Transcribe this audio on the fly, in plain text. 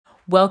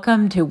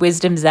Welcome to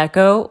Wisdom's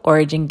Echo,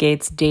 Origin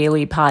Gates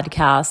Daily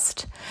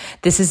Podcast.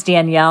 This is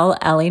Danielle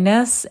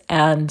Elliness,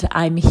 and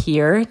I'm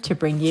here to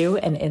bring you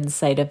an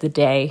insight of the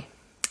day.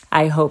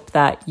 I hope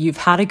that you've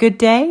had a good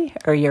day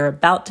or you're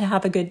about to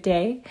have a good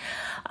day,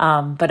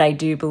 but I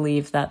do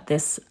believe that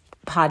this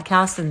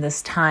podcast and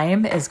this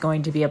time is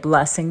going to be a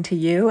blessing to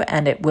you,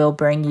 and it will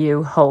bring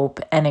you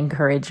hope and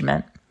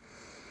encouragement.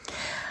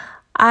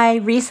 I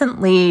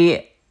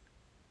recently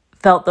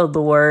felt the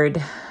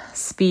Lord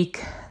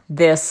speak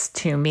this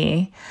to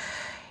me.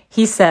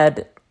 He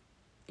said,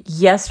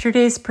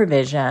 yesterday's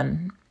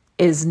provision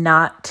is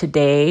not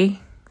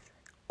today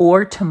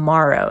or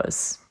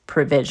tomorrow's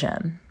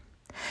provision.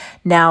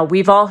 Now,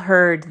 we've all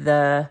heard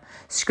the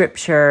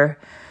scripture,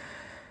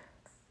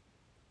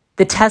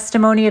 the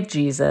testimony of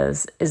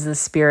Jesus is the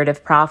spirit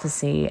of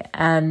prophecy,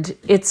 and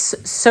it's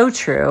so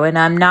true, and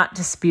I'm not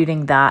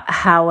disputing that.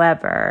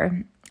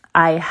 However,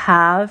 I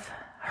have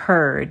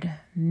heard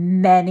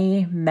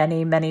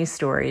many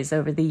stories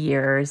over the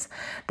years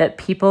that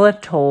people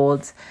have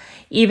told,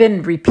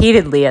 even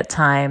repeatedly at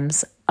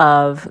times,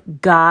 of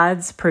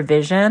God's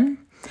provision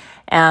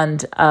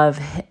and of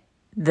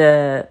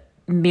the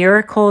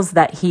miracles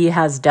that He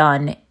has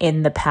done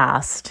in the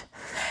past.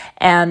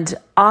 And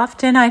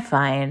often I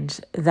find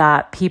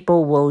that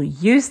people will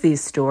use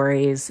these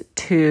stories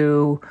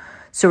to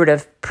sort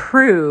of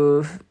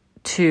prove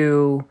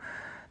to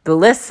the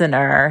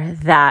listener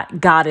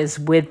that God is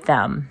with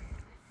them.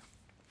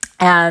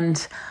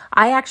 And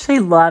I actually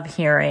love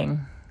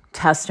hearing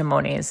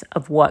testimonies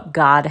of what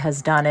God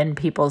has done in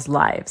people's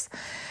lives.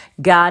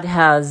 God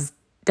has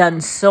done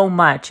so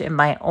much in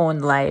my own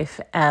life,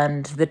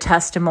 and the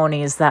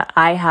testimonies that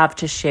I have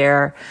to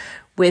share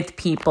with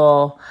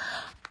people,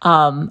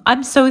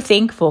 I'm so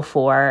thankful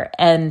for,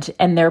 and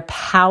they're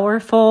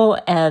powerful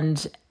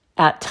and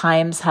at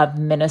times have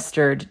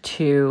ministered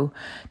to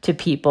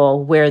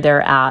people where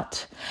they're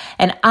at.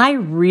 And I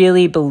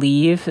really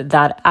believe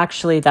that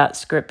actually that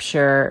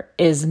scripture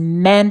is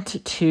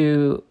meant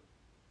to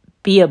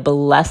be a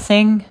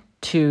blessing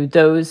to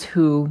those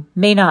who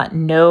may not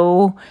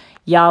know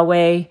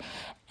Yahweh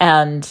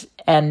and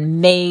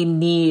may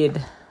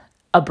need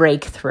a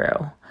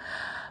breakthrough,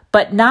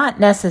 but not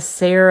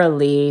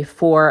necessarily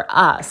for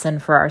us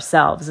and for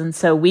ourselves. And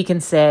so we can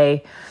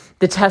say,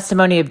 the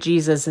testimony of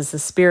Jesus is the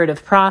spirit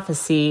of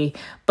prophecy,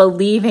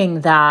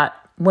 believing that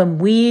when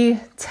we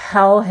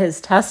tell His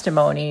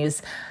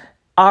testimonies,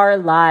 our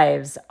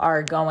lives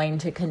are going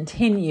to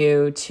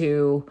continue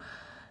to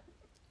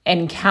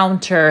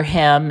encounter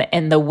Him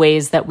in the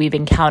ways that we've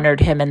encountered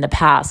Him in the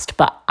past.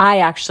 But I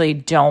actually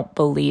don't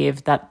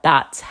believe that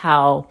that's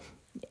how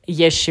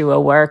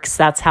Yeshua works.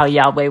 That's how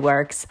Yahweh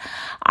works.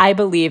 I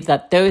believe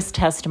that those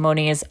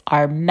testimonies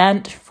are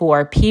meant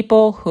for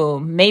people who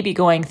may be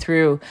going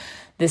through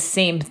the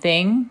same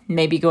thing,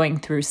 maybe going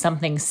through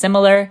something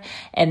similar,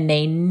 and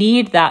they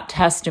need that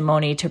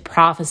testimony to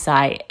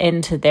prophesy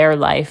into their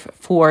life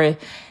for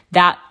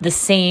that the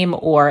same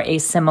or a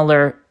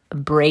similar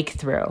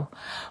breakthrough.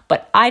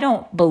 But I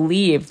don't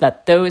believe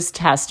that those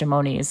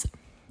testimonies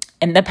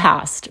in the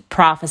past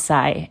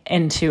prophesy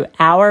into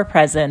our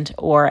present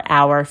or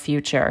our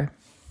future.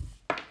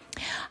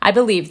 I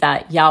believe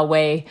that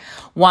Yahweh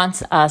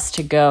wants us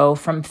to go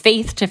from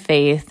faith to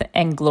faith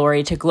and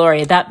glory to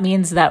glory. That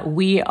means that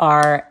we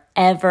are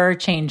ever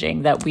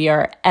changing, that we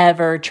are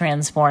ever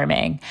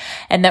transforming,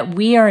 and that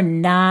we are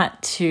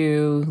not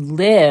to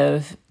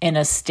live in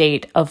a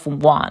state of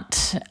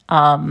want.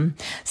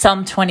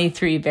 Psalm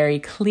 23 very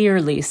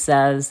clearly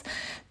says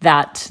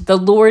that the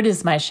Lord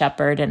is my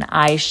shepherd and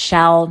I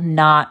shall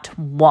not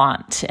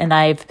want. And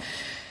I've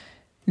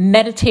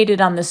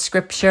meditated on the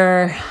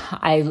scripture.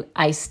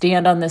 I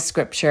stand on the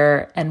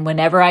scripture, and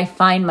whenever I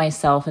find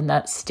myself in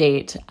that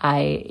state,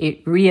 I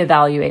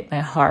reevaluate my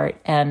heart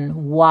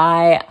and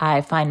why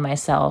I find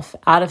myself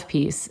out of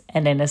peace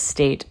and in a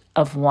state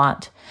of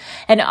want.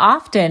 And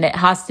often it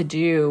has to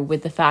do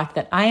with the fact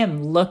that I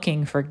am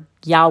looking for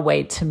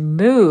Yahweh to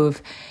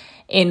move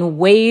in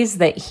ways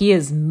that He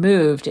has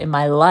moved in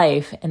my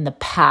life in the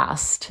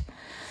past.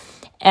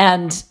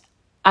 And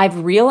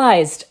I've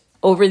realized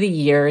over the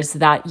years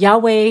that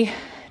Yahweh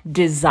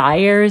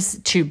desires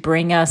to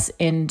bring us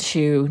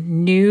into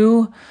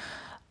new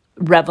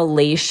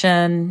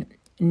revelation,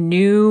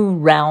 new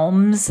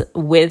realms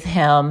with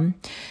Him,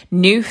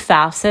 new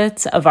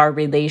facets of our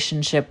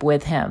relationship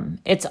with Him.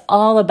 It's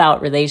all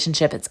about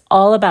relationship. It's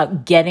all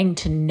about getting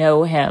to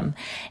know Him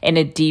in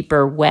a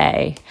deeper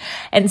way.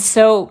 And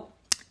so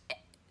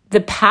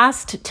the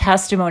past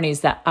testimonies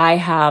that I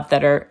have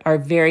that are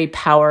very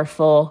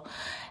powerful,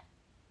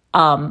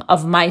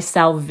 of my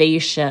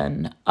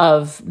salvation,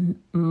 of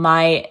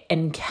my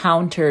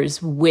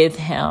encounters with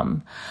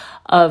Him,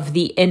 of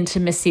the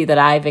intimacy that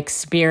I've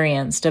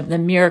experienced, of the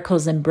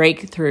miracles and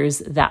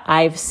breakthroughs that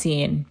I've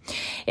seen.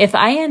 If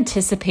I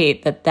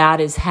anticipate that that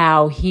is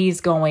how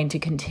He's going to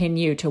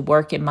continue to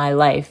work in my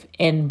life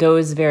in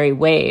those very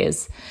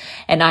ways,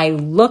 and I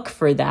look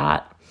for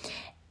that,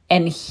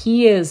 and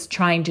He is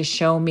trying to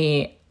show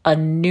me a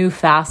new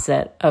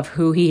facet of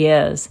who He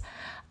is,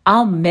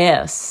 I'll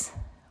miss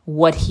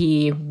what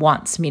he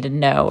wants me to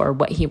know or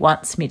what he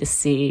wants me to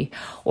see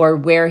or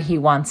where he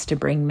wants to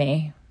bring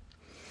me.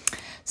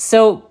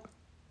 So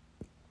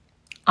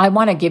I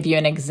want to give you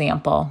an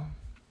example.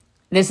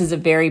 This is a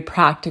very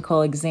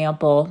practical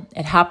example.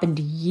 It happened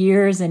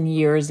years and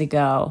years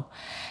ago,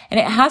 and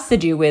it has to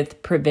do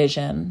with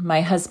provision.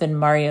 My husband,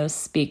 Mario,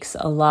 speaks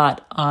a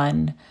lot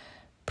on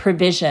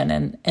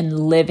provision and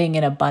living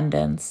in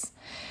abundance.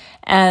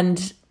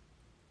 And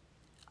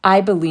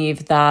I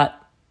believe that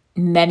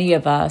many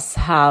of us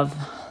have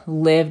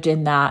lived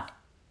in that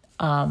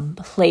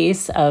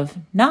place of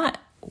not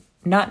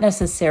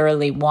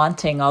necessarily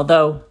wanting,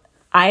 although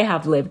I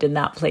have lived in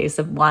that place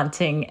of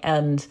wanting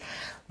and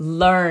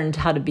learned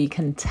how to be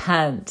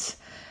content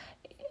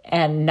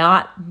and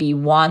not be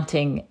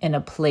wanting in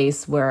a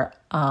place where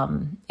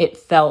it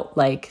felt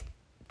like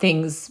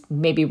things,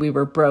 maybe we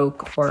were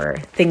broke or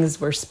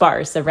things were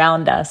sparse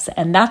around us.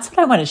 And that's what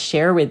I want to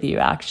share with you,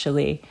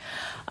 actually.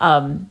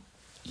 When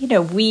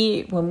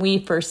we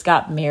first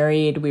got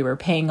married, we were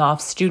paying off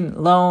student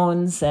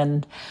loans,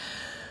 and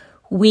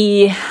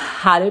we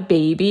had a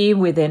baby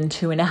within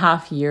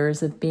 2.5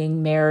 years of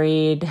being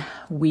married.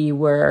 We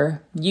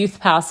were youth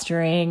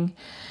pastoring.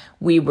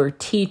 We were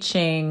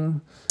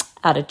teaching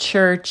at a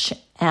church,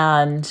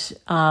 and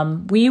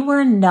we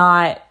were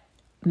not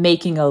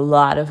making a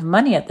lot of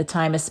money at the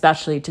time,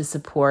 especially to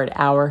support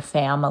our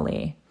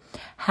family.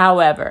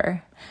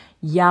 However,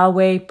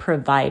 Yahweh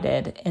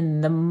provided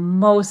in the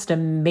most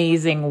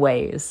amazing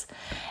ways.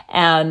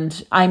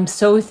 And I'm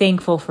so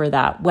thankful for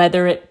that,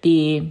 whether it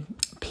be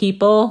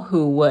people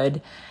who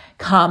would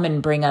come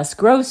and bring us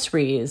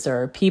groceries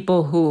or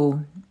people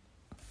who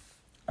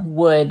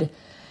would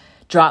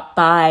drop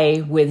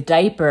by with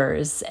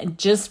diapers,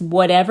 just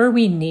whatever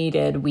we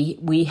needed,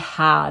 we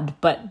had.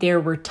 But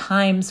there were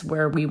times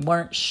where we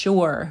weren't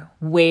sure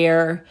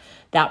where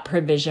that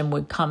provision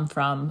would come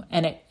from.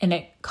 And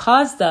it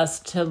caused us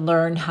to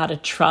learn how to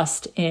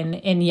trust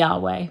in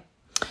Yahweh.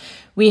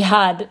 We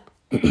had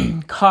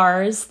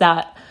cars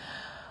that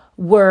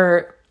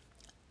were,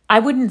 I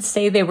wouldn't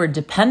say they were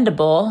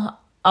dependable,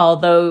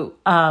 although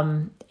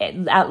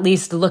at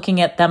least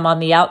looking at them on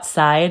the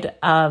outside,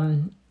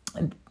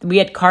 we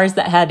had cars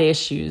that had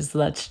issues,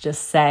 let's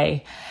just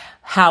say.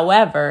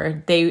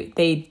 However,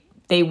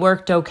 they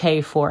worked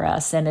okay for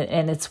us, and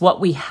it's what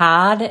we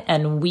had,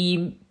 and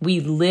we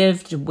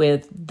lived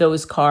with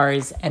those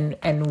cars,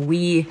 and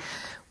we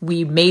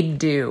made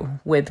do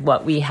with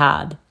what we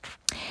had.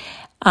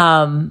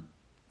 But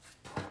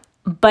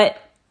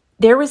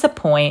there was a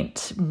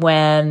point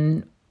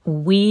when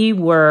we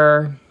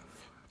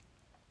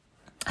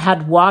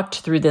had walked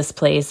through this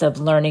place of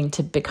learning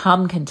to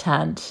become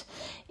content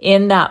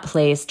in that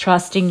place,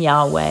 trusting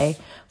Yahweh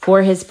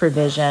for his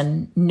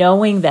provision,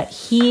 knowing that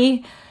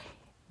he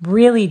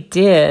really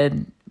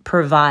did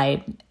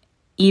provide,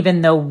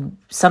 even though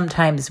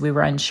sometimes we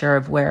were unsure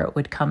of where it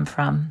would come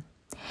from.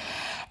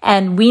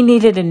 And we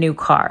needed a new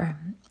car.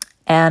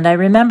 And I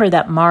remember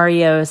that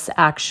Marios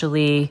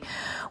actually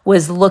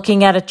was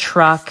looking at a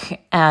truck,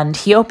 and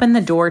he opened the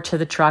door to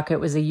the truck.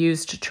 It was a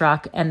used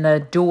truck, and the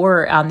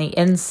door on the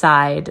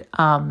inside,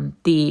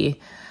 the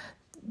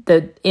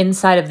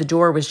inside of the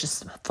door was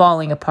just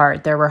falling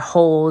apart. There were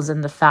holes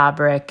in the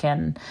fabric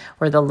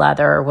or the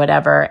leather or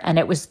whatever, and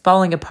it was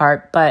falling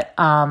apart. But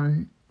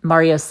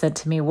Mario said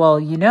to me, "Well,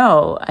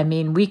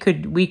 we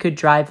could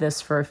drive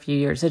this for a few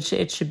years.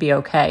 It should be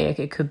okay.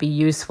 It could be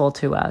useful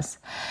to us."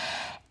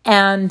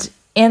 And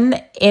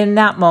in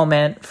that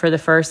moment, for the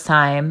first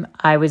time,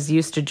 I was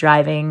used to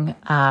driving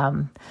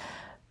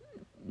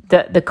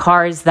the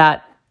cars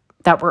that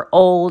were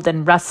old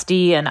and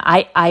rusty, and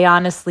I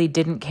honestly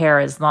didn't care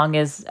as long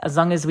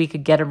as we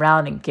could get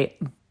around and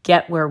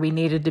get where we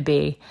needed to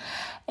be.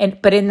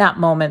 But in that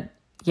moment,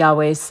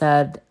 Yahweh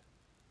said,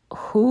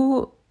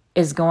 "Who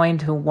is going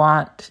to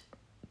want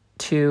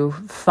to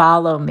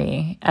follow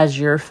me as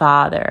your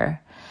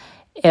father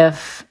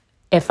if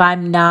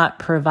I'm not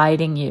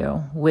providing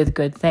you with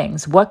good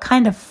things? What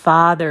kind of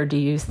father do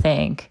you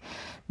think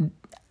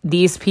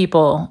these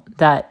people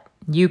that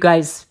you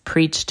guys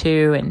preach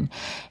to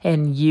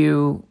and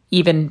you,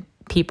 even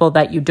people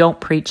that you don't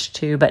preach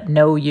to but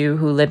know you,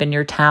 who live in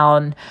your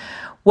town,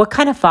 what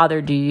kind of father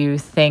do you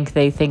think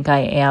they think I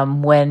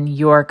am when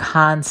you're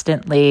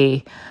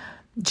constantly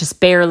just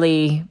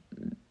barely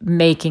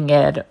making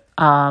it,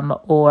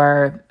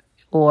 or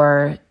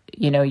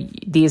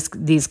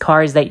these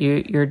cars that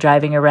you're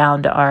driving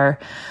around are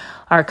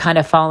kind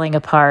of falling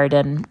apart?"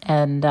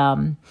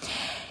 And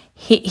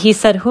he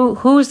said,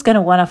 who's going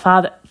to want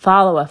to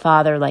follow a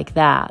father like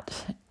that?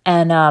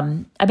 And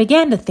I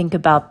began to think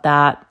about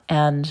that,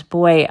 and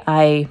boy,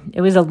 it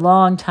was a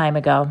long time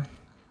ago,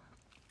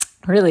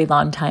 really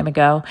long time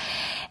ago,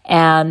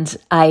 and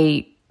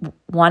I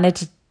wanted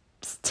to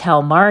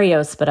tell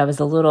Marios, but I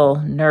was a little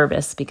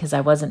nervous because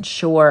I wasn't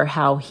sure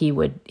how he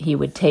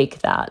would take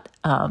that.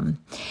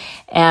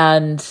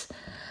 And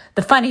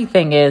the funny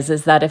thing is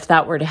that if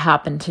that were to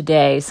happen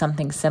today,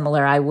 something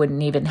similar, I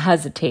wouldn't even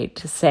hesitate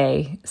to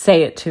say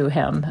it to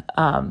him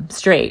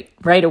straight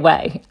right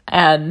away.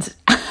 And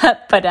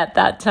But at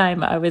that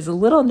time, I was a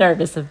little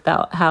nervous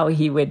about how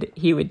he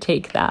would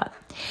take that.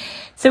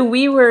 So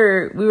we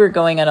were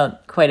going on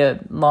quite a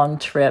long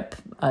trip,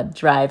 a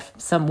drive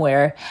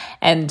somewhere,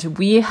 and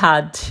we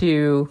had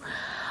to.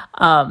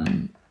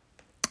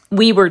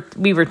 We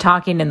were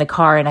talking in the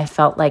car, and I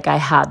felt like I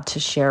had to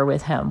share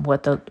with him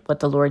what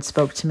the Lord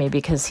spoke to me,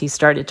 because he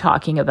started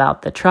talking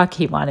about the truck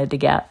he wanted to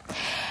get.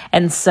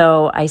 And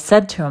so I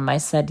said to him, I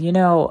said,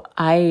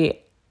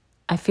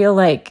 I feel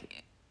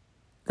like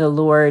the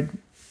Lord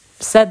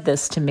said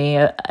this to me,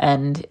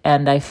 and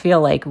I feel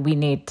like we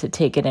need to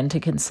take it into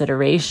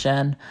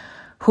consideration.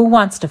 Who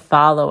wants to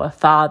follow a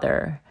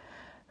father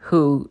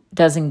who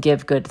doesn't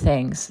give good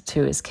things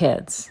to his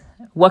kids?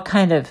 What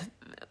kind of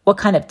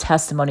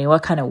testimony,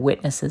 what kind of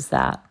witness is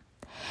that?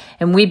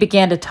 And we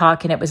began to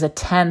talk, and it was a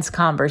tense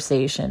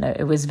conversation.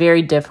 It was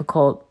very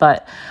difficult,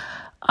 but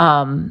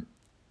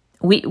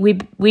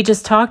we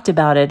just talked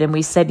about it, and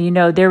we said,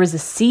 there was a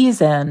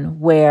season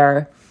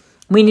where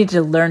we needed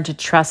to learn to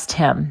trust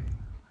him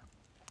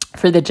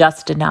for the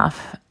just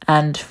enough,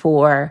 and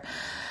for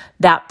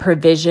that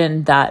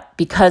provision that,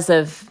 because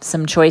of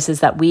some choices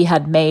that we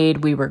had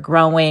made, we were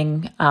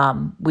growing,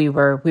 we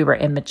were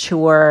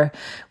immature,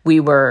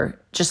 we were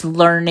just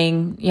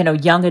learning,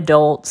 young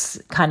adults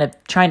kind of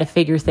trying to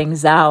figure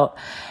things out.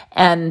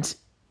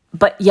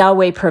 But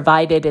Yahweh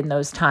provided in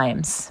those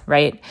times,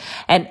 right?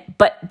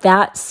 But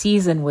that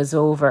season was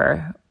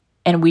over.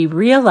 And we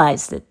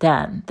realized it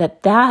then,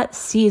 that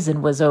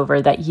season was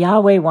over, that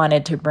Yahweh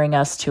wanted to bring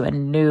us to a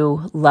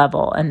new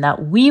level, and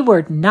that we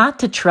were not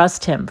to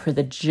trust him for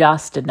the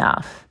just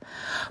enough,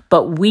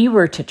 but we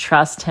were to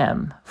trust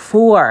him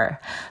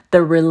for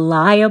the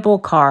reliable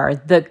car,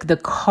 the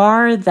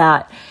car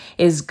that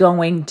is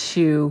going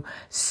to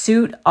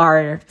suit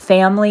our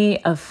family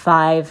of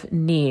 5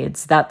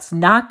 needs, that's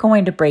not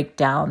going to break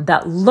down,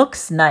 that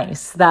looks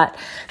nice, that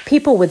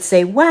people would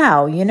say,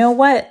 wow, you know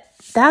what?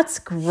 That's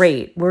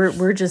great.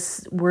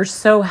 We're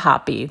so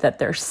happy that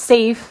they're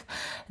safe.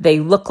 They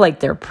look like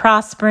they're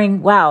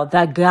prospering. Wow,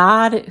 that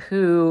God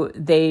who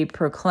they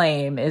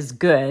proclaim is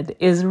good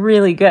is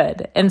really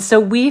good. And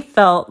so we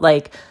felt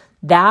like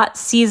that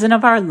season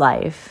of our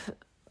life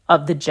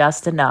of the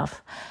just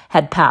enough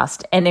had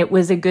passed, and it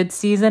was a good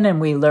season, and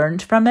we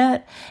learned from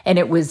it, and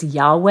it was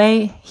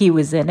Yahweh. He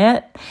was in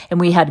it, and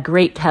we had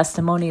great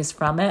testimonies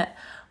from it,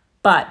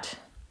 but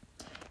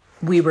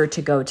we were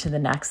to go to the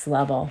next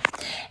level.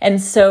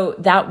 And so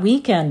that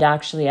weekend,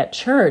 actually, at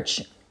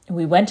church,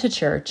 we went to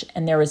church,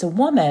 and there was a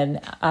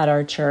woman at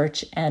our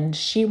church, and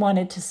she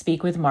wanted to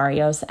speak with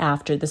Marios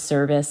after the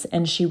service.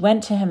 And she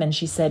went to him and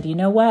she said, you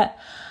know what?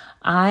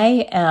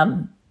 I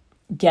am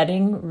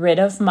getting rid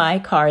of my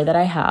car that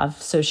I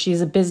have. So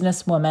she's a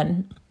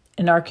businesswoman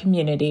in our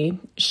community.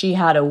 She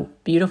had a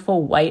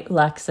beautiful white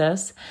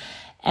Lexus,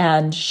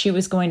 and she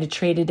was going to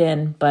trade it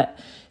in, but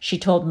she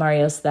told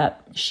Marios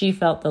that she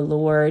felt the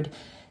Lord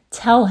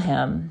tell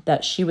him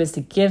that she was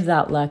to give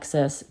that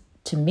Lexus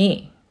to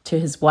me, to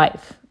his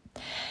wife.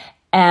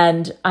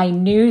 And I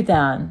knew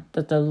then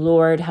that the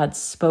Lord had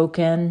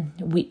spoken.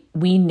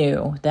 We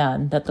knew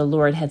then that the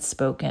Lord had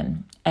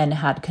spoken and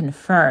had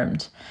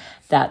confirmed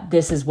that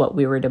this is what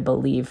we were to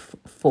believe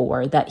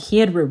for, that he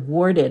had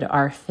rewarded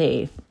our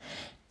faith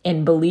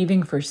in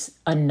believing for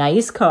a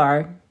nice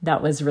car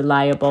that was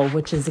reliable,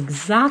 which is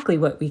exactly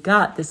what we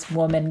got. This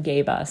woman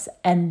gave us.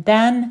 And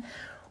then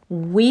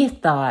we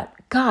thought,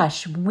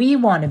 gosh, we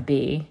want to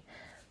be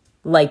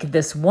like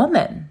this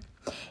woman.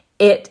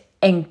 It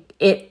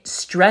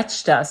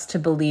stretched us to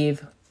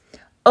believe,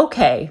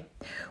 okay,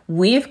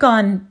 we've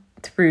gone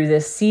through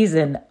this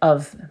season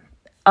of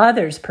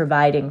others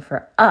providing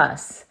for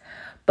us,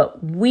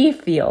 but we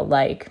feel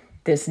like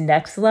this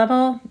next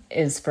level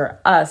is for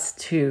us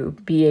to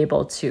be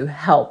able to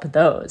help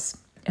those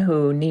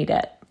who need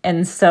it.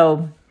 And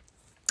so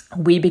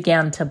we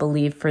began to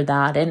believe for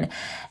that. And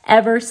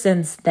ever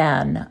since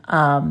then,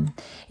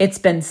 it's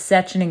been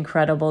such an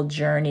incredible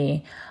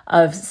journey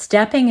of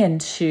stepping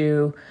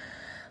into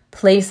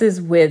places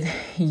with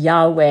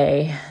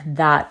Yahweh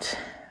that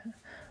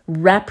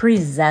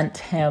represent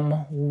him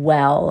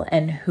well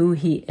and who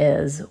he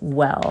is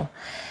well.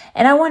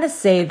 And I want to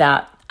say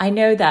that I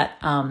know that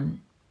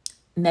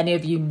many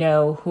of you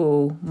know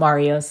who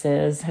Marios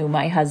is, who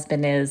my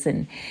husband is,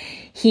 and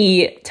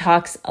he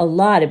talks a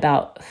lot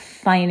about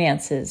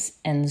finances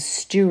and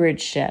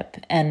stewardship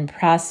and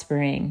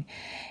prospering.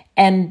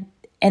 And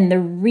the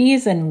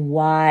reason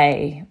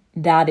why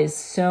that is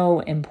so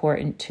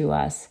important to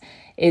us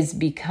is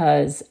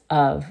because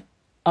of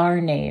our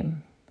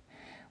name,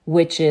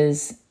 which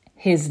is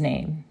his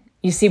name.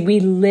 You see, we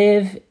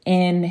live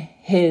in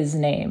his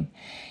name,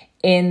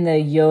 in the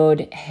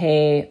Yod,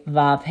 He,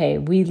 Vav, He.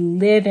 We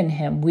live in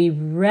him. We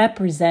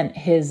represent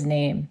his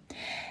name.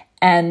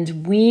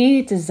 And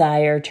we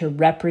desire to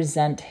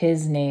represent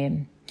his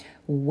name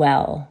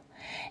well.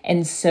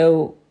 And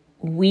so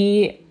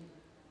we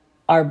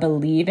are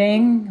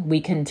believing,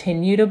 we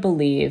continue to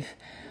believe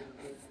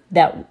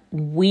that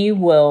we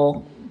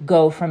will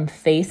go from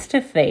faith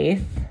to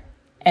faith,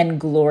 and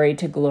glory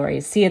to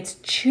glory. See, it's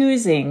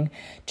choosing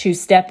to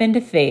step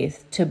into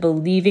faith, to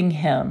believing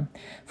Him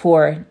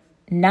for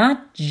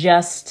not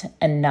just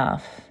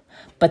enough,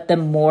 but the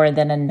more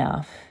than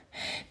enough.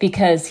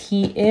 Because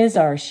He is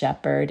our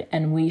shepherd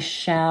and we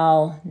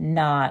shall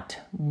not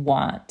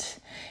want.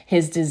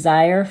 His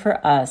desire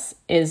for us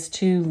is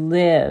to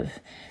live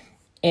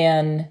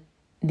in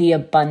the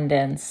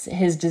abundance.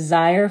 His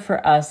desire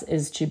for us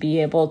is to be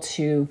able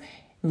to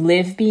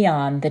live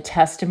beyond the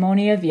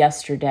testimony of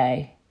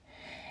yesterday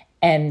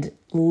and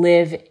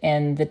live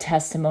in the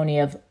testimony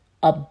of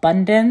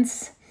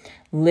abundance,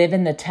 live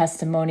in the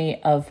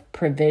testimony of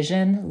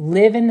provision,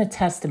 live in the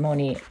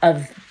testimony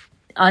of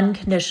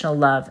unconditional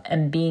love,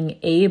 and being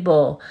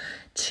able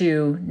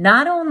to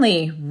not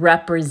only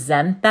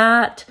represent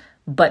that,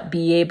 but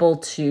be able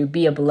to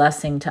be a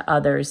blessing to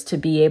others, to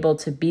be able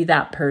to be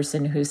that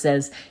person who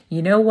says,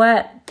 you know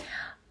what,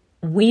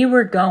 we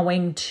were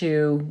going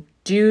to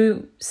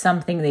do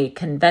something the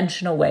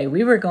conventional way.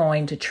 We were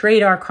going to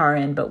trade our car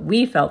in, but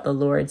we felt the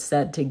Lord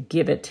said to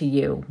give it to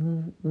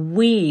you.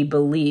 We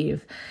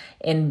believe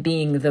in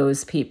being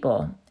those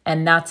people.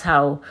 And that's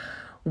how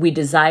we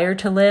desire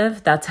to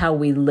live. That's how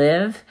we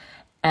live.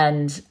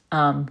 And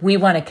we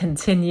want to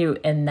continue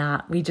in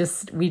that. We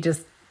just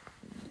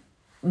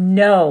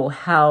know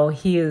how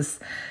He is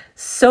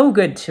so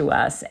good to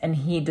us, and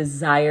He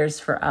desires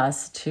for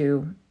us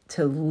to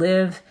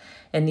live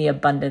in the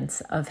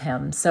abundance of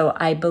Him. So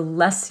I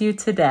bless you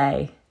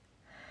today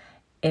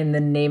in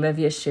the name of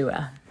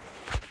Yeshua.